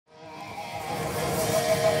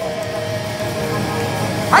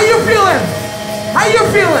you feeling? How you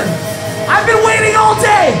feeling? I've been waiting all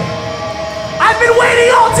day. I've been waiting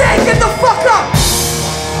all day. Get the fuck up.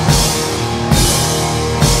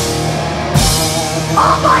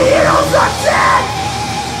 All my heroes are dead.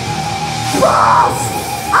 False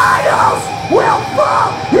idols will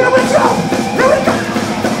fall. Here we go. Here we go.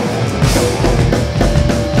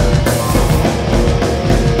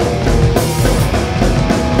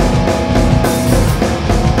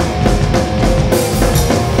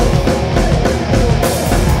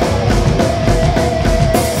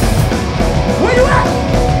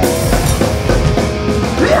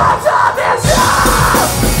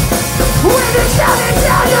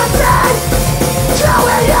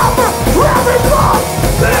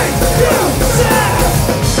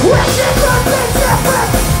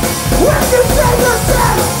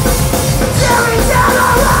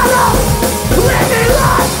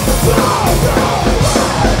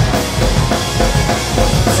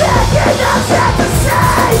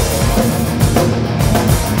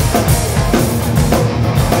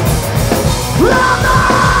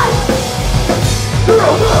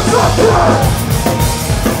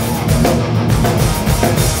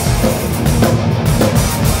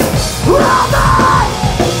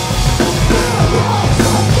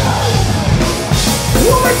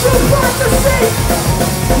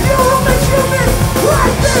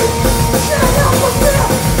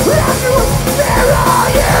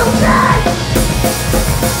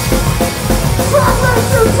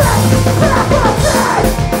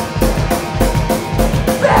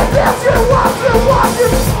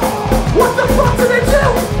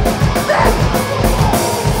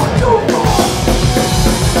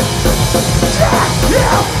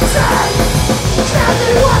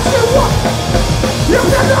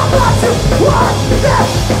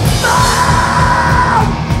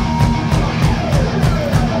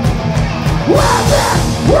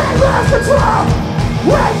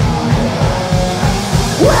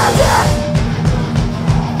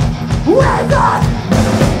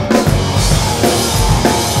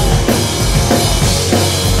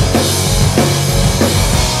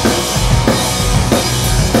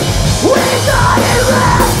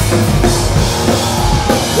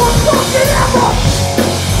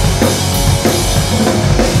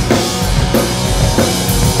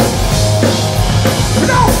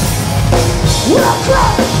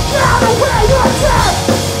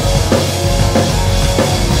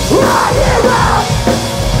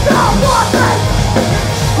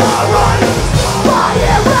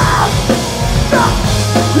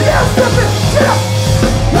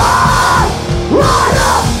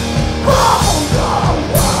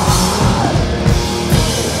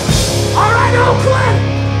 Oakland!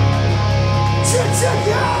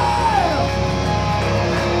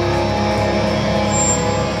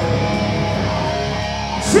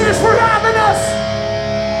 Cheers for having us!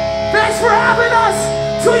 Thanks for having us!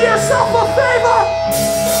 Do yourself a favor!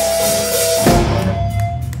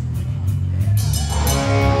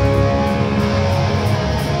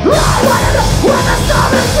 When the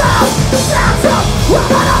storm is down, sounds up, we're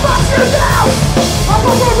gonna bust you down. I'm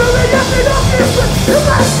over really empty up this you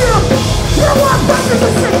bless you. You're one person to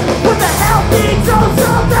sit with the healthy dose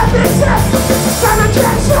of that bitch. Time to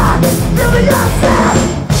get shot, really upset.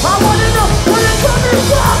 I wanna know where you're coming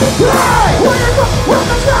from. Hey, where you go, where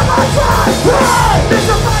the time I time. Hey, there's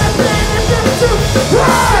a fire thing in this too.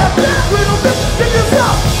 Hey, that little bit in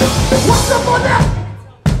yourself. What's up on that?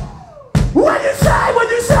 What you say, what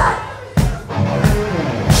you say?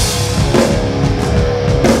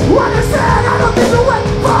 What you said, I don't think it went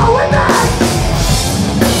forward back.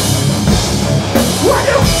 What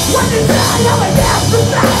you said, I went down to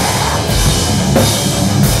that.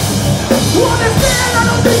 What you said, I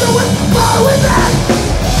don't think it went forward back.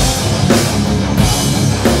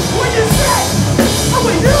 What you said, I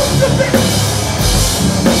went used to be.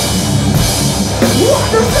 What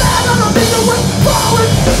you said, I don't think it went forward.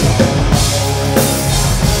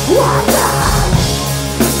 What the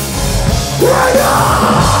Right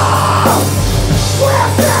on!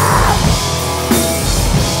 Twisted!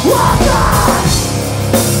 What on!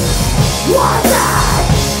 What on!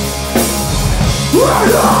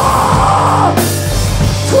 Right on!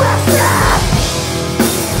 Twisted!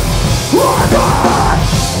 What on!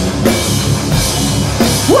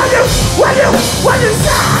 When you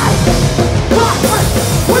say?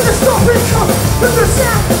 When the story comes, when the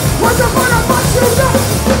sound, when the fun bust you down.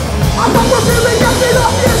 I'm not really getting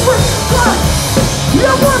up this with blood.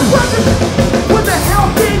 You're one weapon with the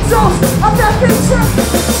healthy dose of that picture.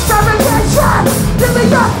 Starvation, give me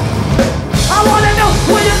up. I wanna know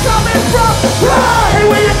where you're coming from. Hey,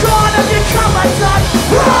 where you going if you come my son?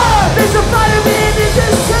 There's a fight of me in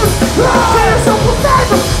this town.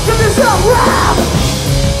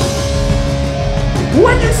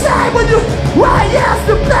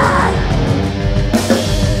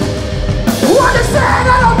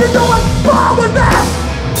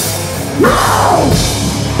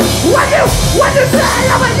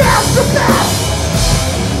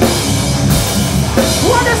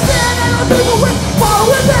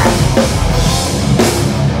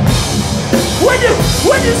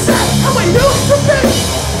 when you said how I used to be.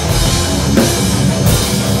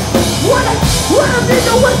 What if you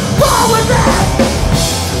know what's wrong with that?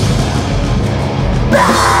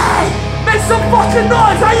 Hey! Make some fucking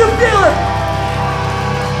noise, how you feeling?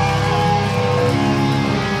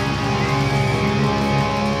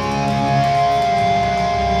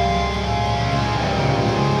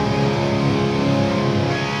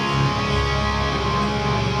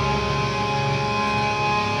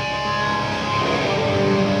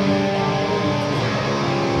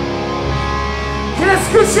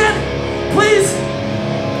 Christian, please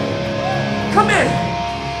come in.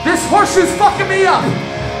 This horseshoe's fucking me up.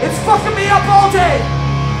 It's fucking me up all day.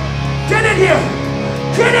 Get in here.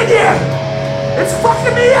 Get in here. It's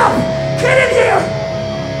fucking me up. Get in here.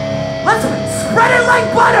 Let's spread it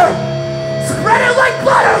like butter. Spread it like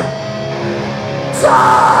butter.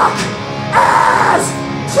 Talk as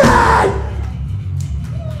Chad.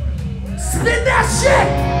 Spin that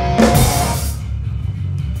shit.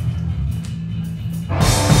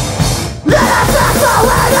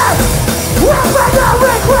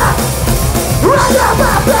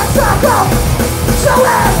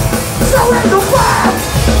 So in the fire,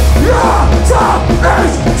 your top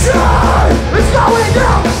is dry. It's going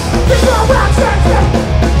down. It's all about changing.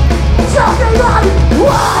 Talking about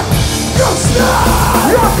what you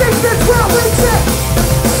start. Your business will reach it.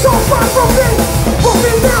 So far from me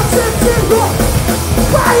mountains in your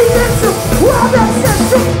body into what makes sense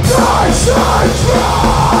to die, shine,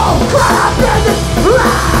 drown. Cry up in the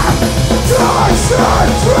light. Die,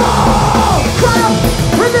 shine, drown. Cry up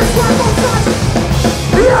when this one will touch.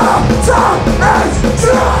 Your tongue is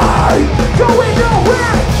dry. Going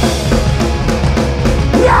nowhere.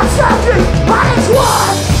 You're talking, but it's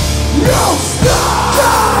what you start.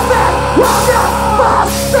 Come in, while you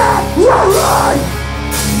must be right.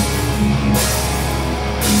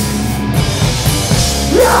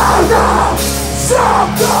 You're the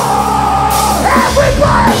something.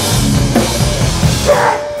 Everybody,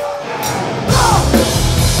 get up.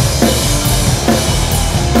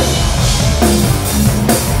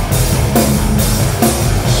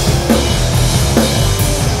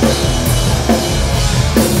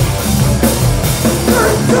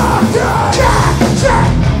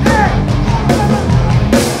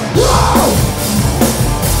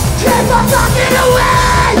 Keep on talking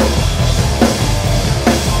away.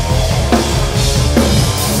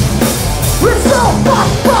 We're so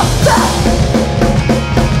fucked up.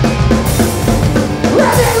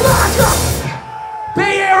 Living like a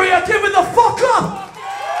Bay Area, give it the fuck up.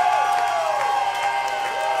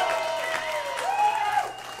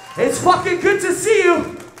 It's fucking good to see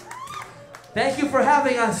you. Thank you for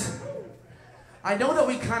having us. I know that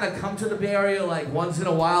we kind of come to the Bay Area like once in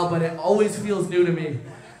a while, but it always feels new to me.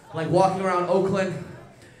 Like walking around Oakland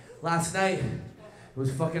last night, it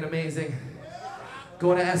was fucking amazing.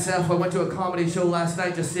 Going to SF, I went to a comedy show last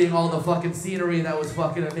night, just seeing all the fucking scenery, that was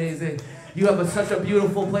fucking amazing. You have such a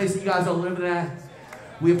beautiful place you guys are living at.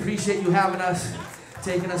 We appreciate you having us,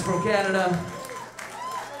 taking us from Canada.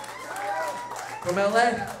 From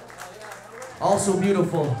LA, also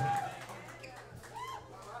beautiful.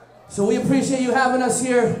 So we appreciate you having us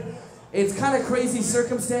here. It's kind of crazy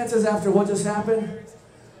circumstances after what just happened,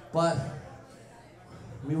 but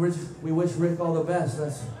we wish Rick all the best.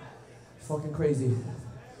 That's fucking crazy.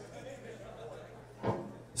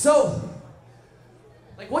 So,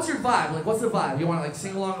 like, what's your vibe? Like, what's the vibe? You want to like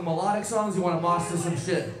sing along to melodic songs? You want to mosh to some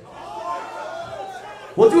shit?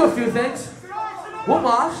 We'll do a few things. We'll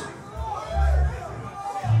mosh.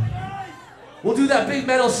 We'll do that big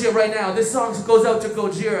metal shit right now. This song goes out to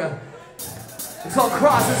Gojira. It's called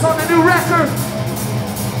Cross. It's on the new record.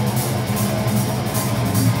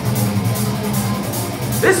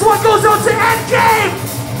 This one goes out to Endgame.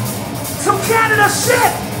 Some Canada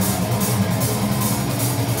shit.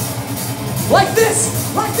 Like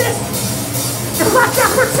this. Like this. If I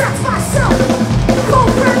can't protect myself, go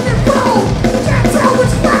friend and bow. Can't tell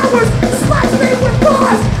which flowers spice me with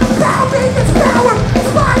bars. Pound me with power.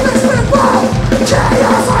 Spineless with ball.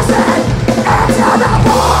 Chaos I said. Into the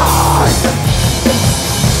void.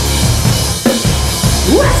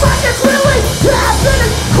 It's like it's really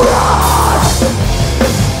happening. Cross.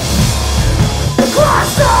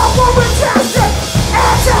 Cross over rejection.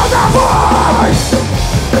 Into the void.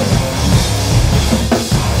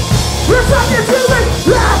 It's like it's really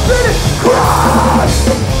happening. Cross.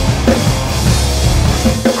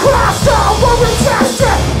 Cross over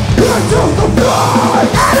rejection. Into the void.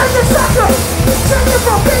 Energy sucker. Changing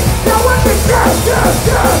from me. Now what is that?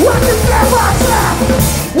 What is that? What's that?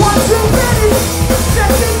 One too many.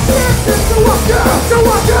 Second chances to walk down. To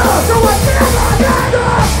walk down. To walk down.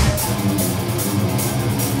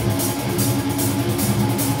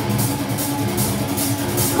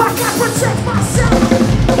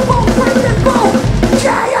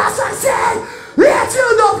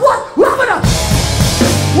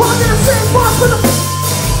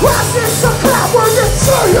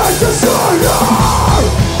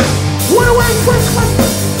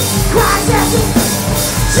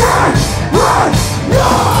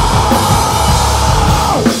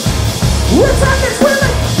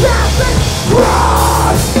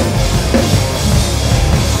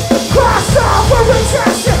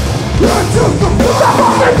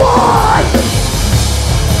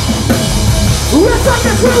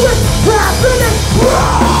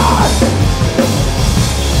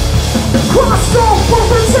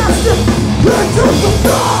 faster into the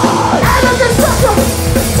floor. And I'm just sucker,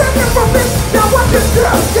 take it from me. Now what you do?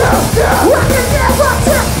 I can never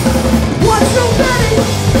tell. One too many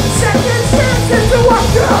second chances to walk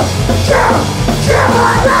through. Kill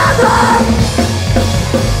another.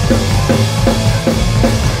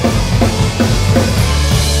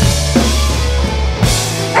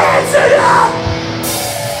 Answer up.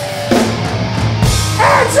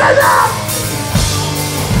 Answer up.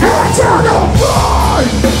 Answer the void.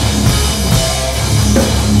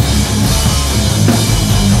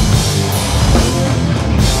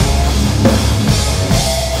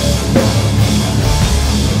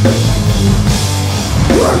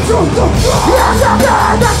 Into the floor. Yes, I'm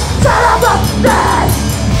gonna tell them that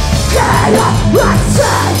chaos, let's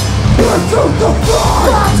say. Into the floor.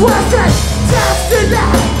 Not twisted, destiny.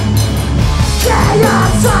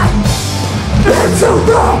 Chaos, into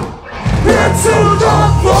the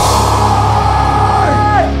floor.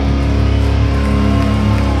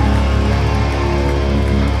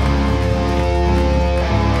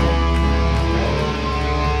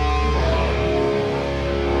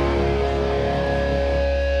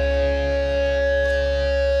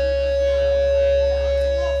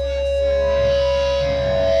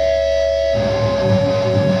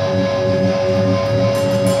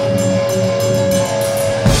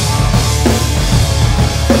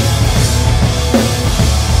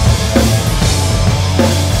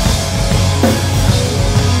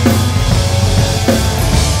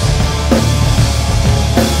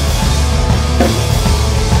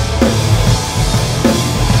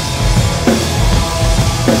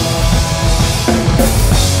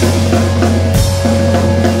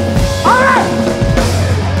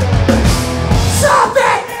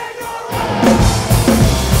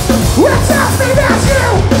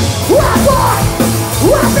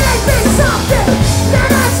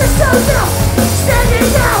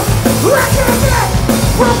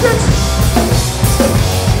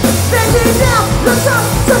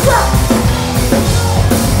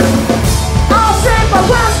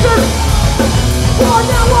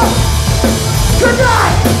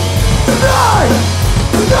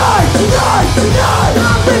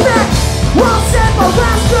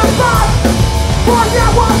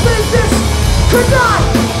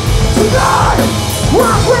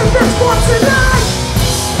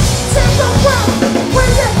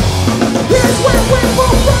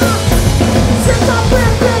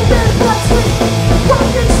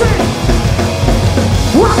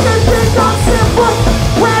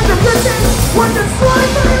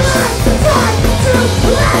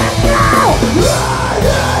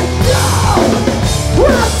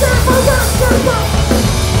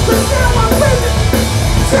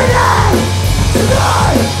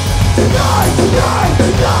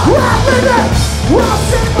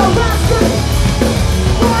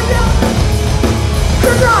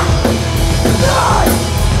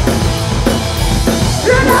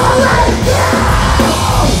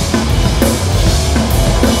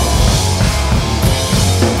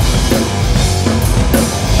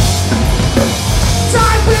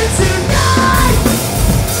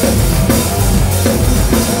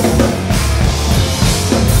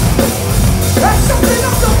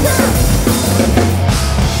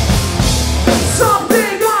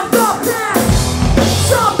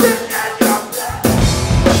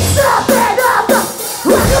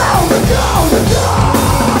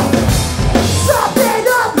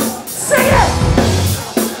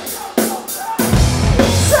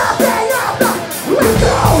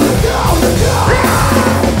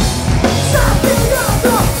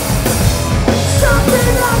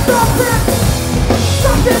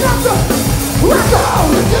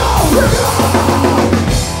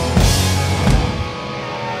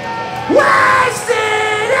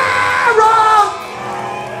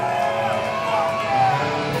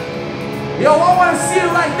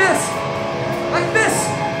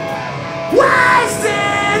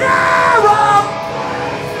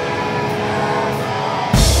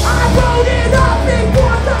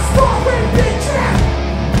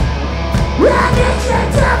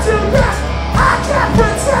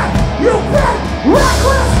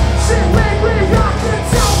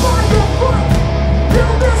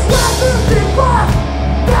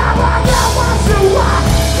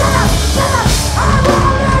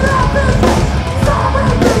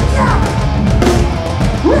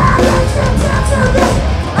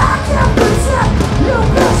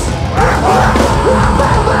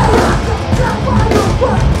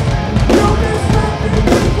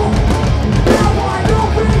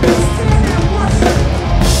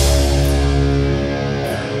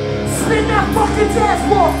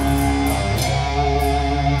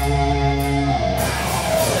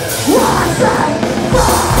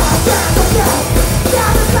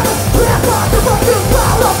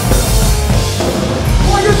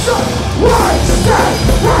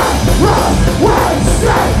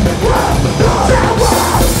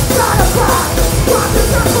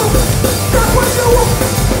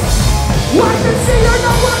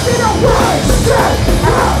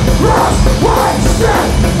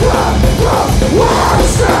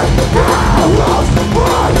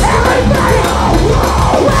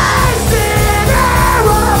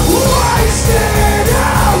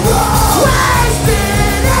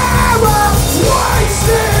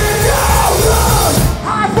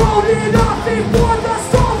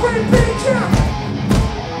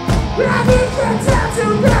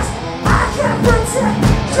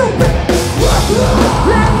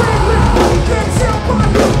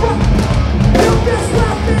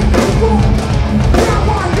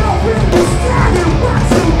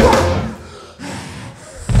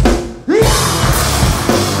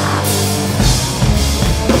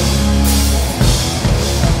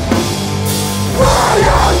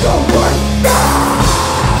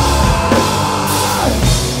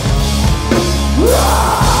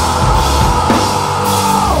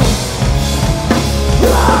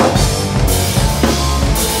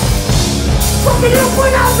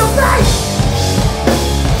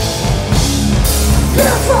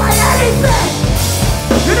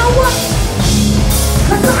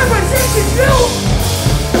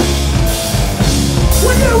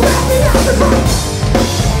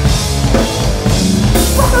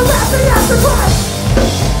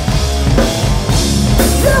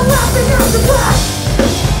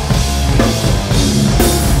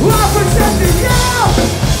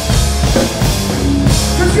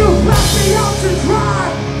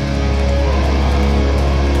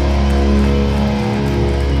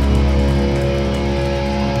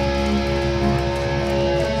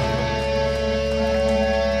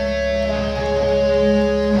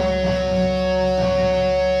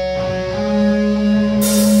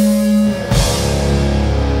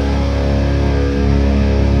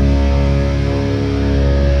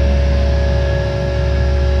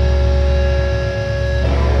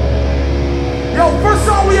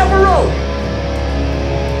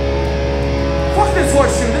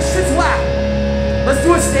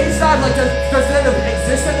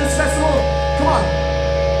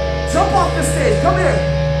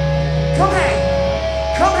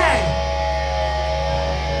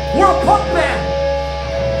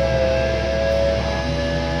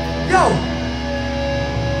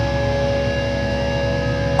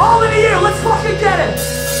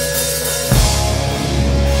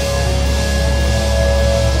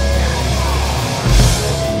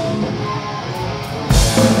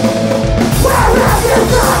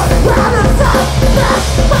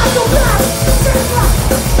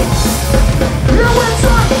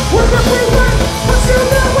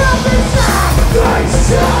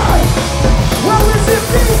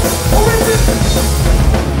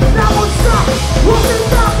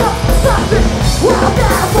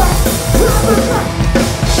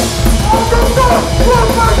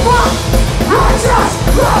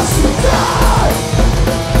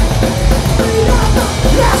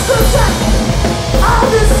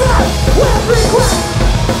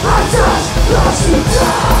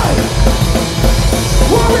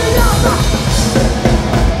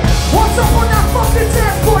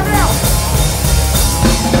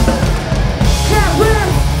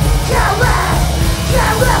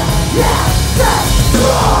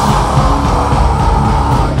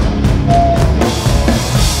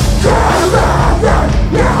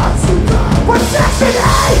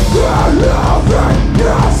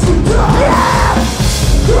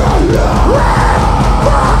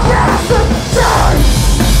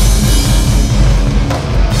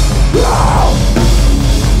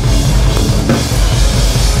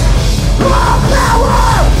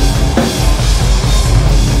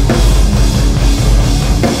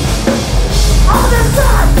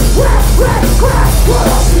 We're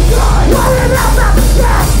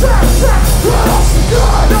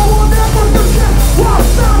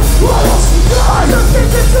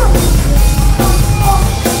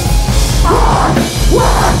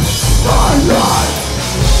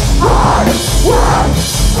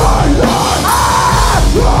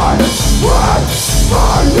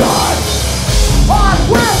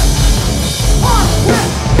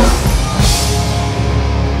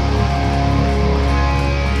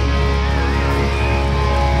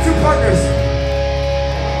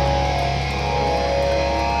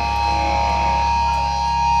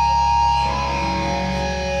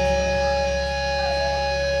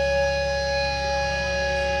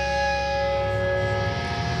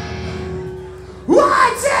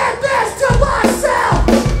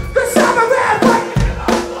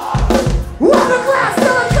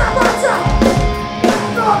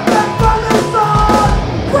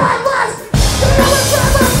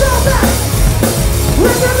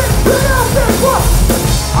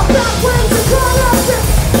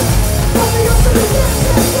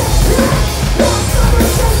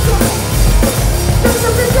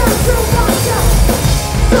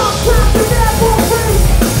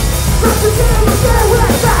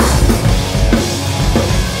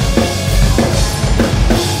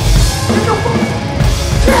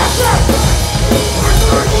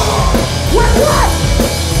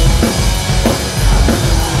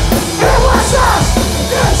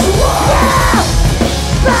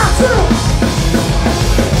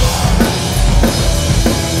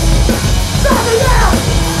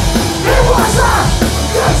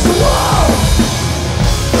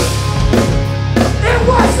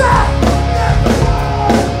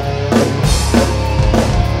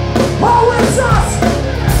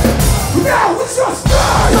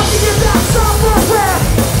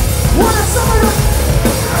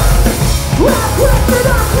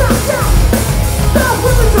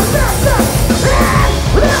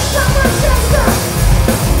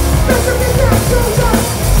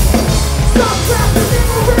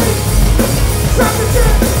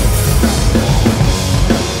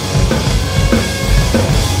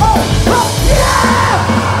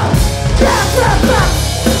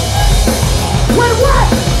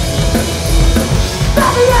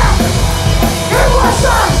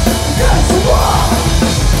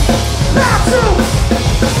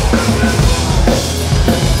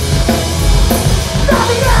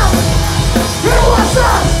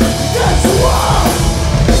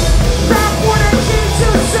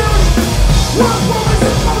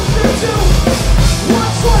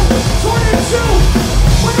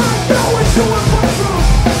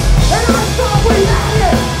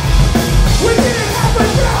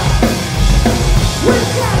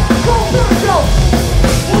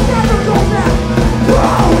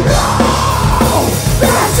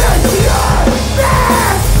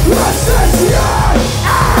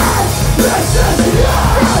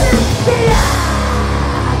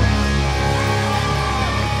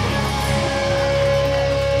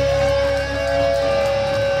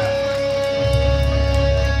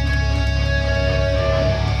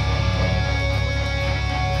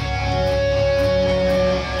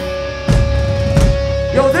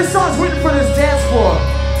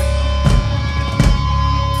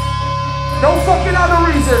No fucking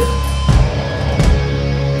other reason.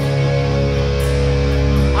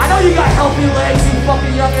 I know you got healthy legs, you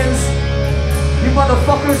fucking youngins. You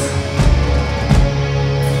motherfuckers.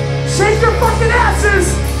 Shake your fucking asses.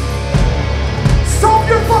 Stomp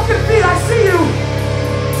your fucking feet, I see you.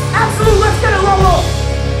 Absolute, let's get it, Lolo.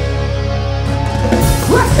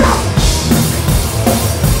 Let's go.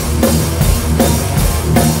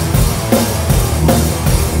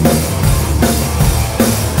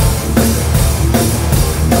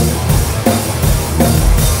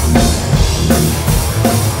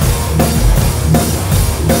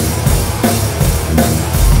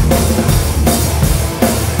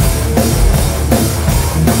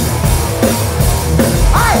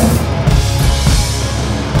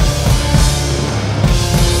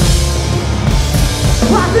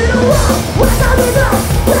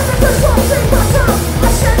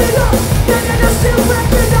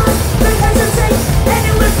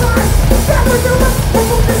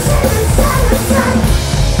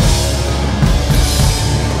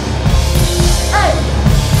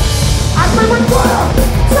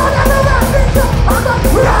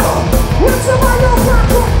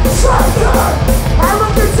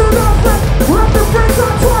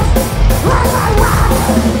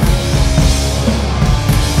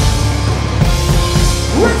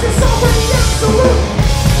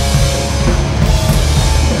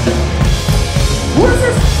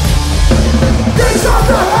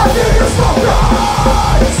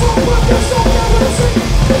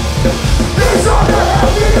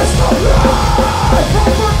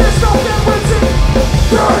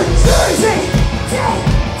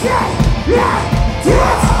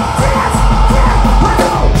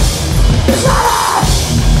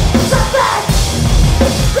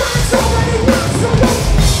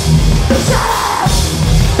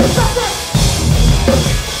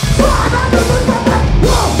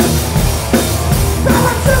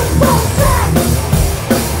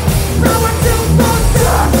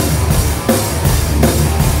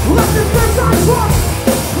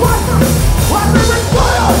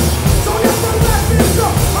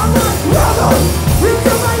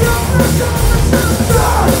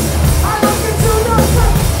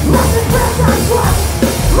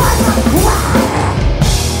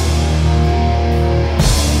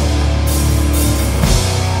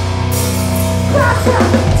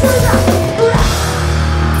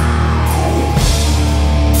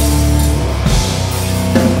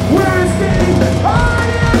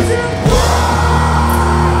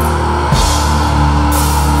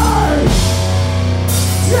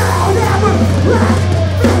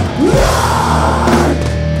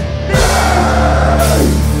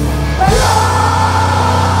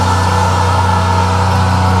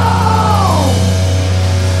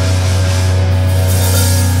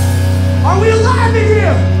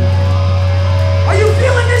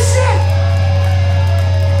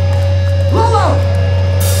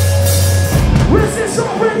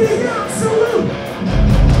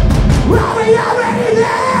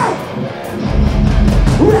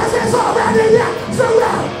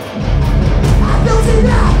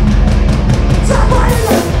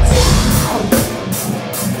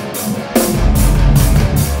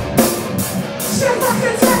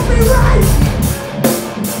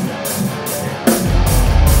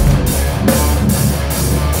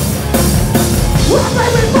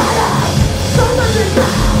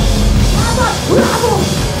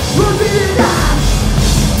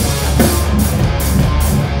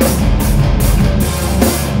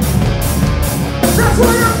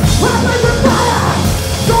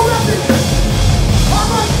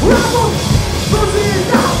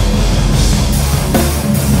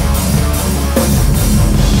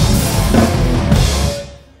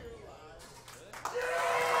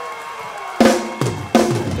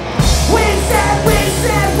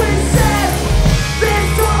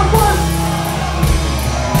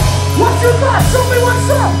 Show me what's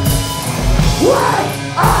up!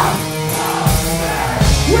 What?